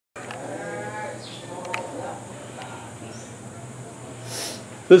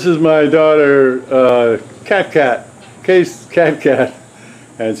This is my daughter, Case Cat,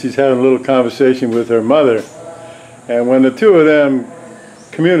 and she's having a little conversation with her mother. And when the two of them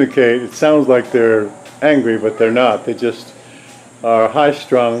communicate, it sounds like they're angry, but they're not. They just are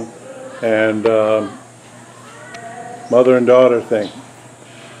high-strung and mother and daughter thing.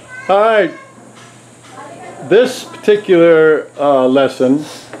 All right, this particular lesson,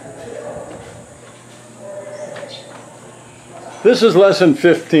 this is lesson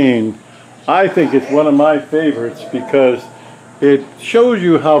 15. I think it's one of my favorites because it shows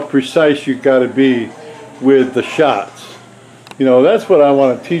you how precise you got to be with the shots. You know, that's what I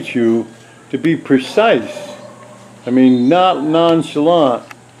want to teach you, to be precise. I mean, not nonchalant,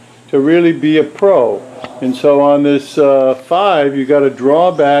 to really be a pro. And so on this 5, you got to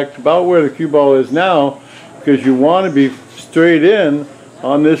draw back about where the cue ball is now, because you want to be straight in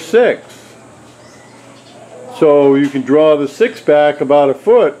on this 6. So you can draw the 6 back about a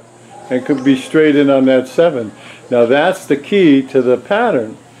foot and could be straight in on that 7. Now that's the key to the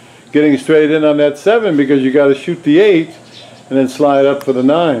pattern, getting straight in on that 7, because you got to shoot the 8 and then slide up for the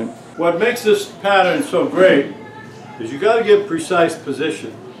 9. What makes this pattern so great is you got to get precise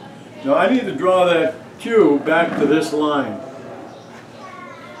position. Now I need to draw that cue back to this line,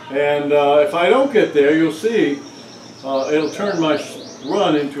 and if I don't get there, you'll see it'll turn my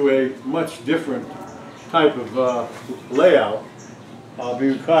run into a much different type of layout. I'll be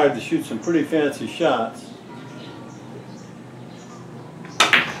required to shoot some pretty fancy shots.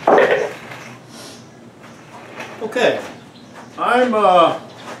 Okay, I'm about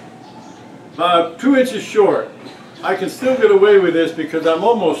 2 inches short. I can still get away with this because I'm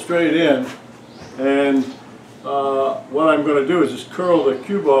almost straight in, and what I'm going to do is just curl the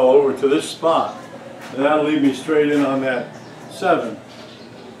cue ball over to this spot, and that'll leave me straight in on that 7.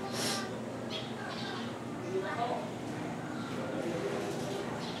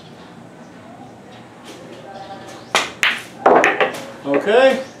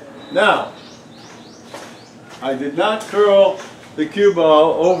 Okay, now I did not curl the cue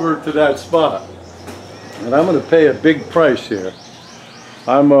ball over to that spot, and I'm going to pay a big price here.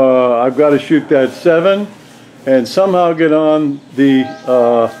 I've got to shoot that 7 and somehow get on the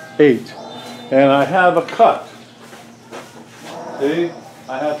 8, and I have a cut. See,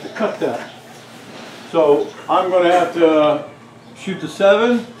 I have to cut that. So I'm going to have to shoot the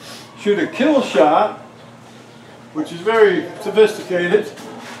 7, shoot a kill shot, which is very sophisticated,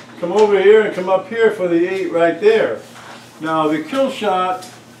 come over here and come up here for the 8 right there. Now the kill shot,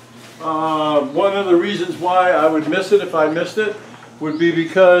 one of the reasons why I would miss it if I missed it would be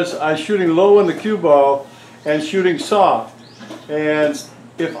because I'm shooting low on the cue ball and shooting soft. And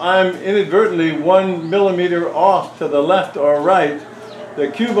if I'm inadvertently 1 millimeter off to the left or right,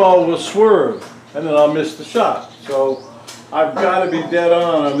 the cue ball will swerve and then I'll miss the shot. So I've got to be dead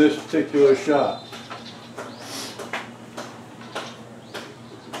on this particular shot.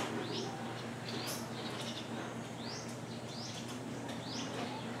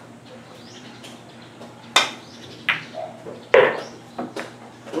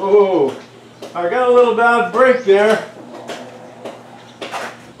 Oh, I got a little bad break there.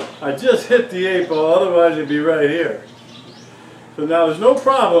 I just hit the 8 ball, otherwise it'd be right here. So now there's no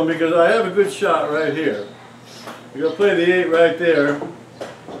problem because I have a good shot right here. I'm going to play the 8 right there.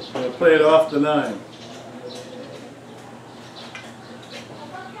 I'm going to play it off the 9.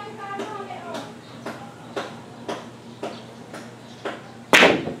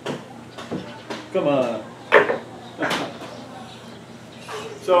 Come on.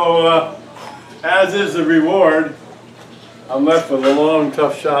 So, as is the reward, I'm left with a long,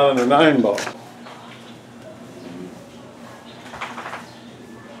 tough shot on the 9 ball.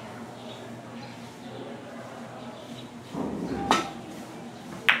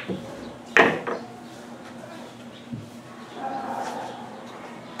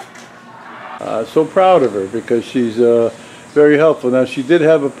 So proud of her because she's very helpful. Now, she did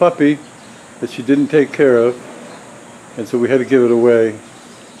have a puppy that she didn't take care of, and so we had to give it away.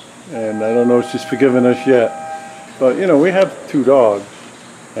 And I don't know if she's forgiven us yet. But, you know, we have 2 dogs,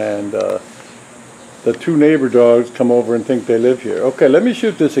 and the 2 neighbor dogs come over and think they live here. Okay, let me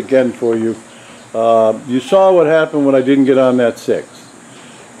shoot this again for you. You saw what happened when I didn't get on that 6.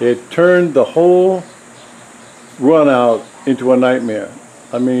 It turned the whole run out into a nightmare.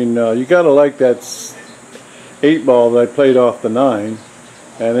 I mean, you got to like that 8 ball that I played off the 9,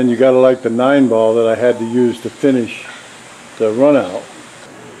 and then you got to like the 9 ball that I had to use to finish the run out.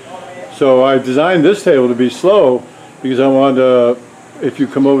 So I designed this table to be slow because I want to, if you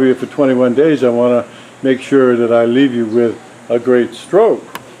come over here for 21 days, I want to make sure that I leave you with a great stroke.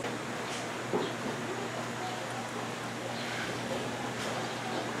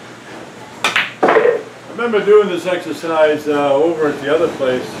 remember doing this exercise over at the other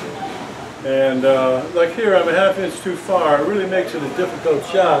place, and like here I'm a ½ inch too far. It really makes it a difficult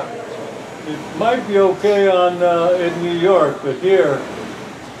shot. It might be okay on in New York, but here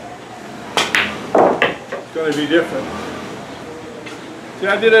it's going to be different. See,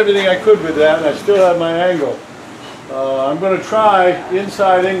 I did everything I could with that, and I still have my angle. I'm going to try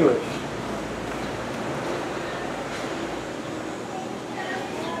inside English.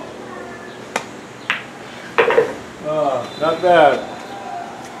 Not bad.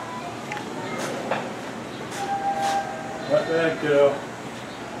 Not bad, kiddo.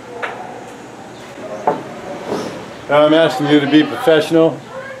 Now I'm asking you to be professional.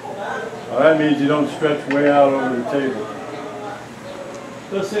 Well, that means you don't stretch way out over the table.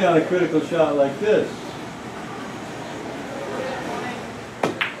 Let's say on a critical shot like this.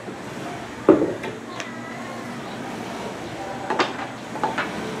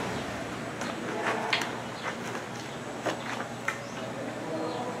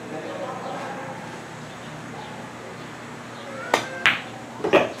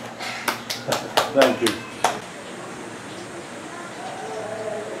 Thank you.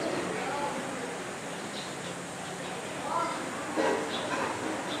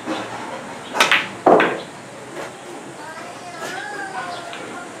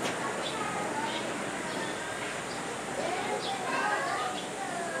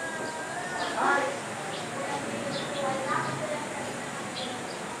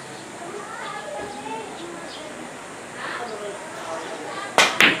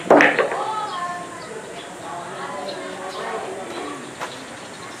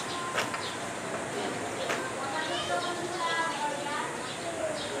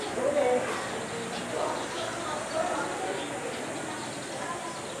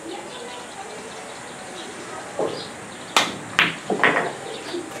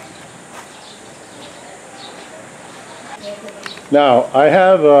 Now,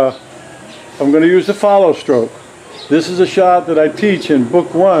 I'm going to use the follow stroke. This is a shot that I teach in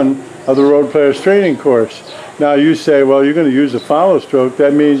book 1 of the Road Players Training course. Now you say, well, you're going to use the follow stroke.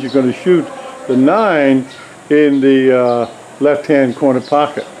 That means you're going to shoot the 9 in the left-hand corner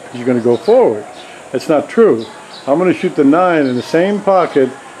pocket. You're going to go forward. That's not true. I'm going to shoot the 9 in the same pocket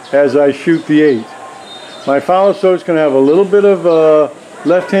as I shoot the 8. My follow stroke is going to have a little bit of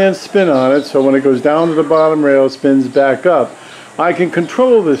left-hand spin on it, so when it goes down to the bottom rail, it spins back up. I can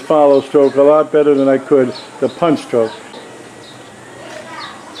control this follow stroke a lot better than I could the punch stroke.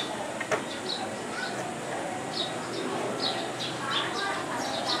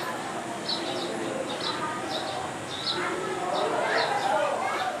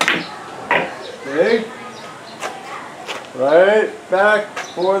 Okay, right back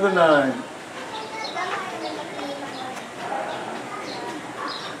for the 9.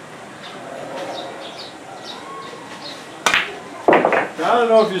 I don't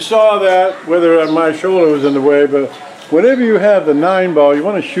know if you saw that, whether my shoulder was in the way, but whenever you have the 9 ball, you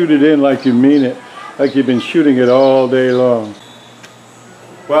want to shoot it in like you mean it, like you've been shooting it all day long.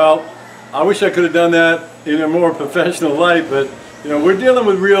 Well, I wish I could have done that in a more professional light, but you know, we're dealing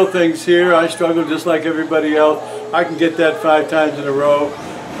with real things here. I struggle just like everybody else. I can get that 5 times in a row,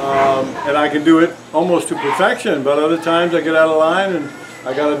 and I can do it almost to perfection, but other times I get out of line and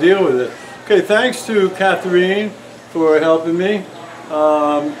I got to deal with it. Okay, thanks to Katherine for helping me.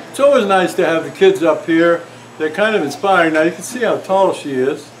 It's always nice to have the kids up here. They're kind of inspiring. Now you can see how tall she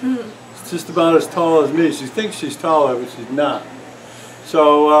is. It's just about as tall as me. She thinks she's taller, but she's not.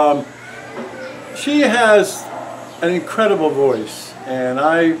 So she has an incredible voice, and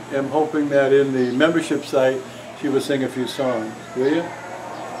I am hoping that in the membership site she will sing a few songs. Will you?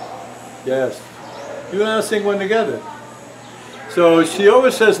 Yes. You and I sing one together. So she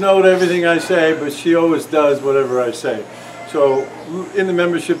always says no to everything I say, but she always does whatever I say. So in the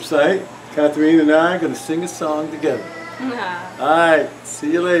membership site, Katherine and I are going to sing a song together. All right,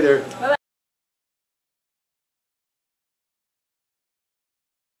 see you later. Bye-bye.